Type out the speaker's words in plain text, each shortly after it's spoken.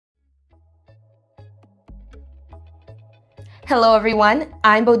Hello everyone,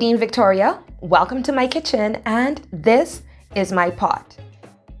 I'm Bodine Victoria. Welcome to my kitchen and this is my pot.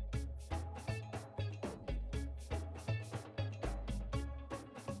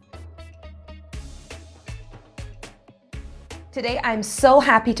 Today I'm so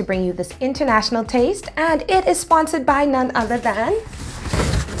happy to bring you this international taste and it is sponsored by none other than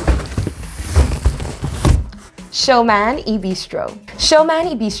Showman E-Bistro. Showman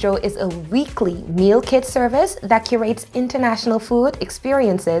E-Bistro is a weekly meal kit service that curates international food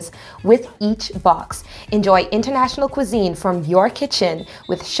experiences with each box. Enjoy international cuisine from your kitchen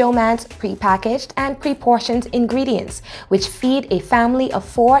with Showman's pre-packaged and pre-portioned ingredients, which feed a family of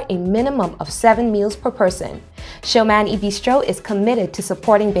 4 a minimum of 7 meals per person. Showman E-Bistro is committed to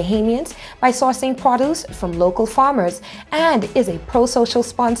supporting Bahamians by sourcing produce from local farmers and is a pro-social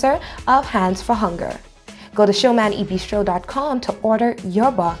sponsor of Hands for Hunger. Go to showmanebistro.com to order your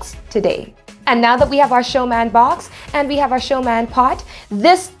box today. And now that we have our Showman box and we have our Showman pot,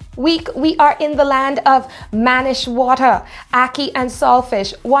 this week we are in the land of Manish water, ackee and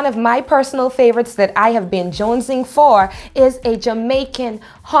saltfish. One of my personal favorites that I have been jonesing for is a Jamaican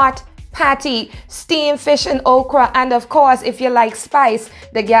hot patty, steamed fish and okra, and of course, if you like spice,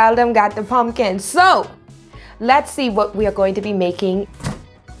 the gal them got the pumpkin. So let's see what we are going to be making.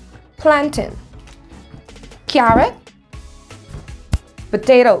 Plantain, carrot,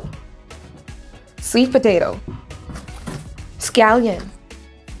 potato, sweet potato, scallion,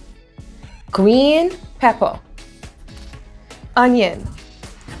 green pepper, onion,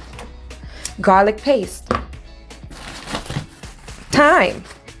 garlic paste, thyme,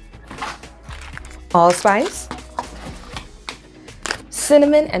 allspice,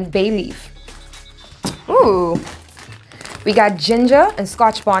 cinnamon and bay leaf. Ooh, we got ginger and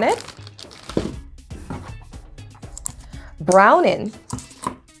scotch bonnet, browning,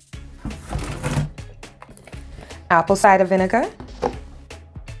 apple cider vinegar,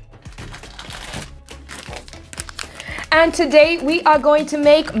 and today we are going to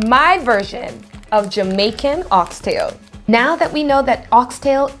make my version of Jamaican oxtail. Now that we know that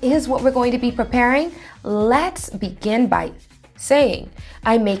oxtail is what we're going to be preparing, let's begin by saying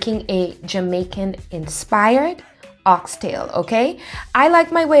I'm making a Jamaican inspired oxtail, okay? I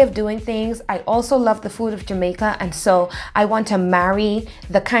like my way of doing things. I also love the food of Jamaica, and so I want to marry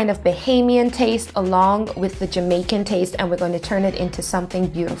the kind of Bahamian taste along with the Jamaican taste, and we're going to turn it into something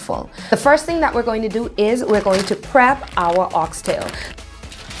beautiful. The first thing that we're going to do is we're going to prep our oxtail.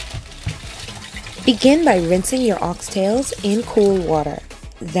 Begin by rinsing your oxtails in cool water.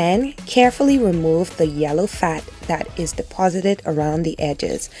 Then carefully remove the yellow fat that is deposited around the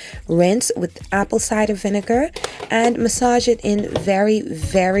edges. Rinse with apple cider vinegar and massage it in very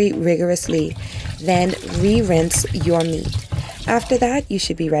rigorously. Then re-rinse your meat. After that, you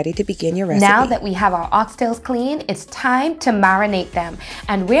should be ready to begin your recipe. Now that we have our oxtails clean, it's time to marinate them.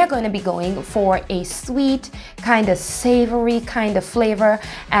 And we're going to be going for a sweet, kind of savory kind of flavor.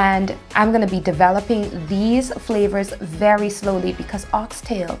 And I'm going to be developing these flavors very slowly because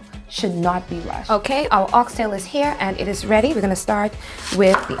oxtail should not be rushed. Okay, our oxtail is here and it is ready. We're going to start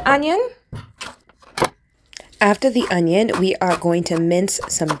with the onion. After the onion, we are going to mince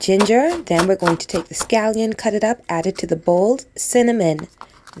some ginger. Then we're going to take the scallion, cut it up, add it to the bowl, cinnamon,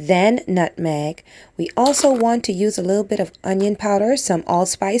 then nutmeg. We also want to use a little bit of onion powder, some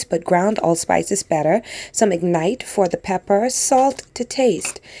allspice, but ground allspice is better, some ignite for the pepper, salt to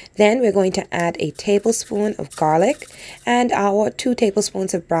taste. Then we're going to add a tablespoon of garlic and our 2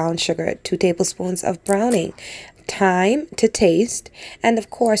 tablespoons of brown sugar, 2 tablespoons of browning, thyme to taste, and of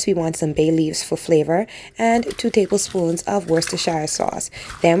course we want some bay leaves for flavor, and 2 tablespoons of Worcestershire sauce.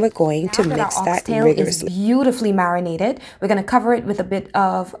 Then we're going to mix that rigorously. Is beautifully marinated. We're going to cover it with a bit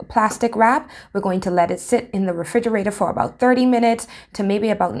of plastic wrap. We're going to let it sit in the refrigerator for about 30 minutes to maybe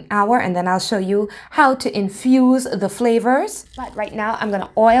about an hour, and then I'll show you how to infuse the flavors. But right now I'm going to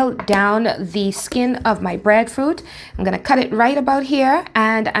oil down the skin of my breadfruit. I'm going to cut it right about here,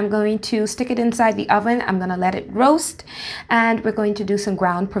 and I'm going to stick it inside the oven. I'm going to let it roast, and we're going to do some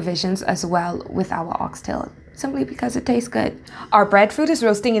ground provisions as well with our oxtail, simply because it tastes good. Our breadfruit is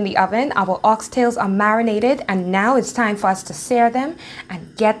roasting in the oven, our oxtails are marinated, and now it's time for us to sear them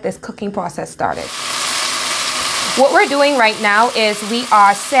and get this cooking process started. What we're doing right now is we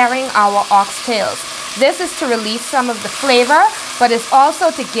are searing our oxtails. This is to release some of the flavor, but it's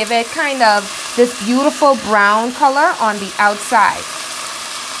also to give it kind of this beautiful brown color on the outside.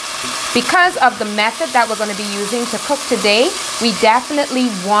 Because of the method that we're going to be using to cook today, we definitely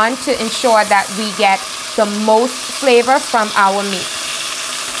want to ensure that we get the most flavor from our meat.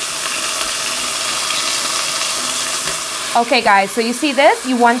 Okay guys, so you see this?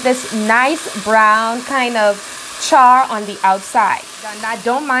 You want this nice brown kind of char on the outside. Now,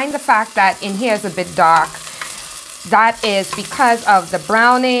 don't mind the fact that in here is a bit dark. That is because of the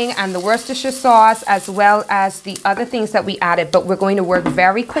browning and the Worcestershire sauce, as well as the other things that we added. But we're going to work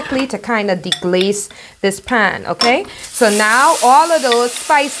very quickly to kind of deglaze this pan, okay? So now all of those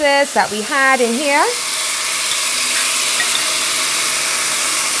spices that we had in here,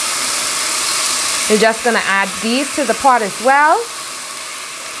 we're just gonna add these to the pot as well.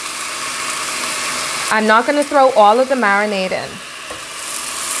 I'm not gonna throw all of the marinade in,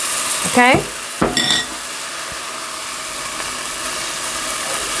 okay?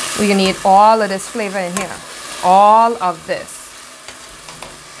 We're gonna need all of this flavor in here, all of this.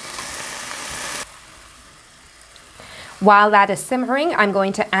 While that is simmering, I'm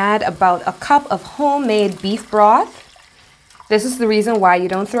going to add about a cup of homemade beef broth. This is the reason why you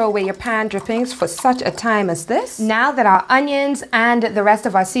don't throw away your pan drippings for such a time as this. Now that our onions and the rest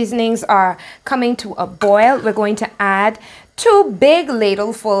of our seasonings are coming to a boil, we're going to add 2 big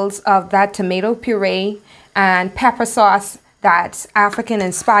ladlefuls of that tomato puree and pepper sauce that's African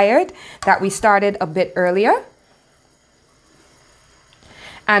inspired that we started a bit earlier.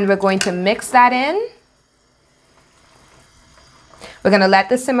 And we're going to mix that in. We're going to let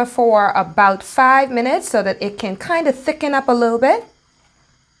this simmer for about 5 minutes so that it can kind of thicken up a little bit.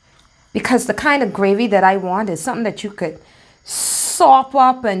 Because the kind of gravy that I want is something that you could sop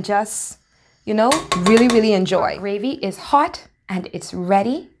up and just, you know, really, really enjoy. Our gravy is hot and it's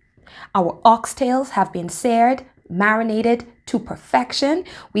ready. Our oxtails have been seared, marinated to perfection.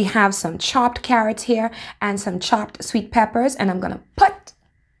 We have some chopped carrots here and some chopped sweet peppers, and I'm gonna put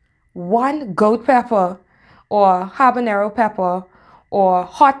 1 goat pepper or habanero pepper or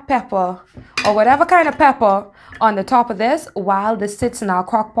hot pepper or whatever kind of pepper on the top of this while this sits in our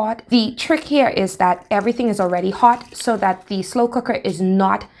crock pot. The trick here is that everything is already hot so that the slow cooker is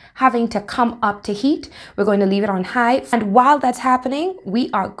not having to come up to heat. We're going to leave it on high. And while that's happening, we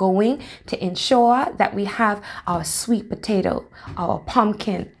are going to ensure that we have our sweet potato, our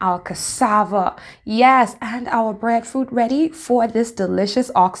pumpkin, our cassava, yes, and our breadfruit ready for this delicious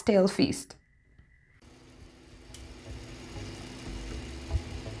oxtail feast.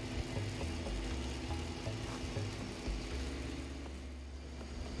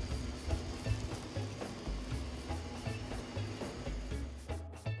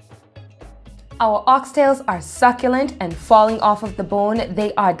 Our oxtails are succulent and falling off of the bone.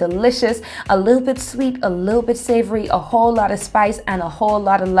 They are delicious, a little bit sweet, a little bit savory, a whole lot of spice, and a whole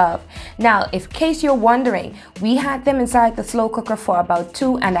lot of love. Now, in case you're wondering, we had them inside the slow cooker for about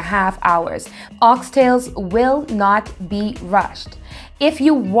 2.5 hours. Oxtails will not be rushed. If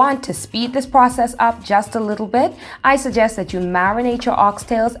you want to speed this process up just a little bit, I suggest that you marinate your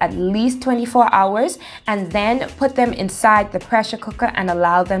oxtails at least 24 hours and then put them inside the pressure cooker and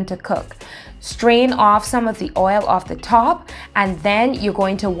allow them to cook. Strain off some of the oil off the top, and then you're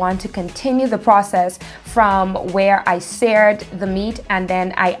going to want to continue the process from where I seared the meat and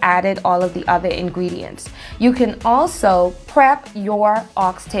then I added all of the other ingredients. You can also prep your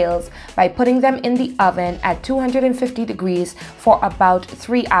oxtails by putting them in the oven at 250 degrees for about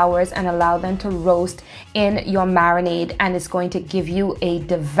 3 hours and allow them to roast in your marinade, and it's going to give you a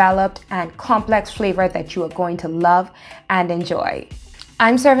developed and complex flavor that you are going to love and enjoy.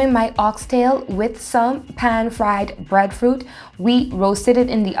 I'm serving my oxtail with some pan-fried breadfruit. We roasted it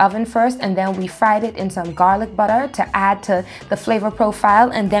in the oven first and then we fried it in some garlic butter to add to the flavor profile.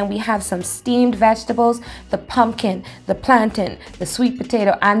 And then we have some steamed vegetables, the pumpkin, the plantain, the sweet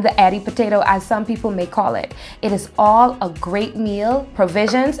potato, and the Eddie potato, as some people may call it. It is all a great meal,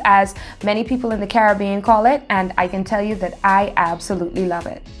 provisions, as many people in the Caribbean call it, and I can tell you that I absolutely love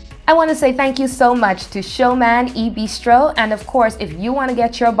it. I want to say thank you so much to Showman E-Bistro, and of course, if you want to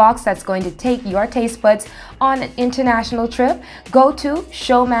get your box that's going to take your taste buds on an international trip, go to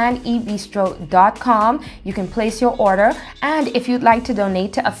showmanebistro.com. You can place your order, and if you'd like to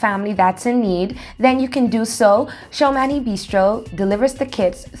donate to a family that's in need, then you can do so. Showman E-Bistro delivers the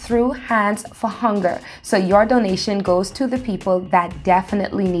kits through Hands for Hunger, so your donation goes to the people that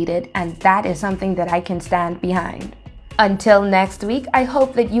definitely need it, and that is something that I can stand behind. Until next week, I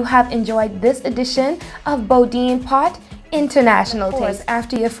hope that you have enjoyed this edition of Bodine Pot International Taste.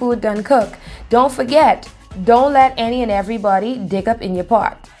 After your food done cook, don't forget, don't let any and everybody dig up in your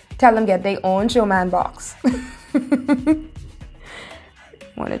pot. Tell them get their own Showman box.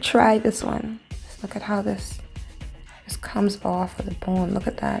 Want to try this one? Just look at how this comes off of the bone. Look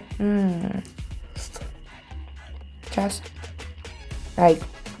at that. Just like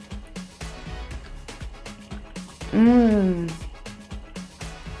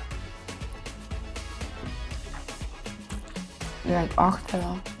like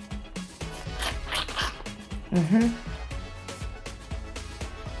oxtail. Mm-hmm.